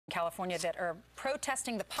California that are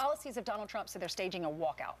protesting the policies of Donald Trump, so they're staging a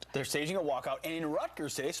walkout. They're staging a walkout, and in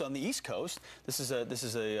Rutgers today, so on the East Coast, this is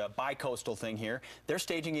a bi-coastal thing here. They're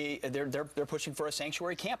staging they're pushing for a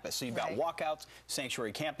sanctuary campus. So you've got walkouts,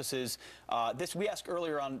 sanctuary campuses. We asked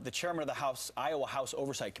earlier on the chairman of the Iowa House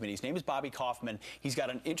Oversight Committee. His name is Bobby Kaufman. He's got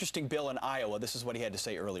an interesting bill in Iowa. This is what he had to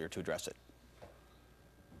say earlier to address it.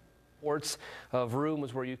 Reports of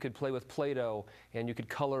rooms where you could play with Play-Doh and you could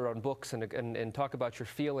color on books and talk about your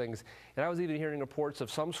feelings. And I was even hearing reports of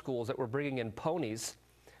some schools that were bringing in ponies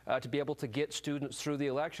to be able to get students through the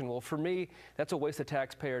election. Well, for me, that's a waste of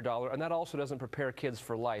taxpayer dollar, and that also doesn't prepare kids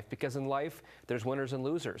for life, because in life, there's winners and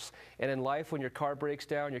losers. And in life, when your car breaks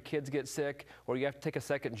down, your kids get sick, or you have to take a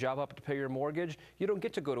second job up to pay your mortgage, you don't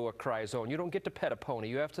get to go to a cry zone. You don't get to pet a pony.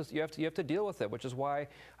 You have to deal with it, which is why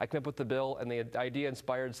I came up with the bill, and the idea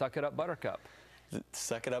inspired Suck It Up, Buttercup. The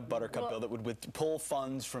Suck It Up, Buttercup bill that would pull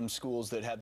funds from schools that have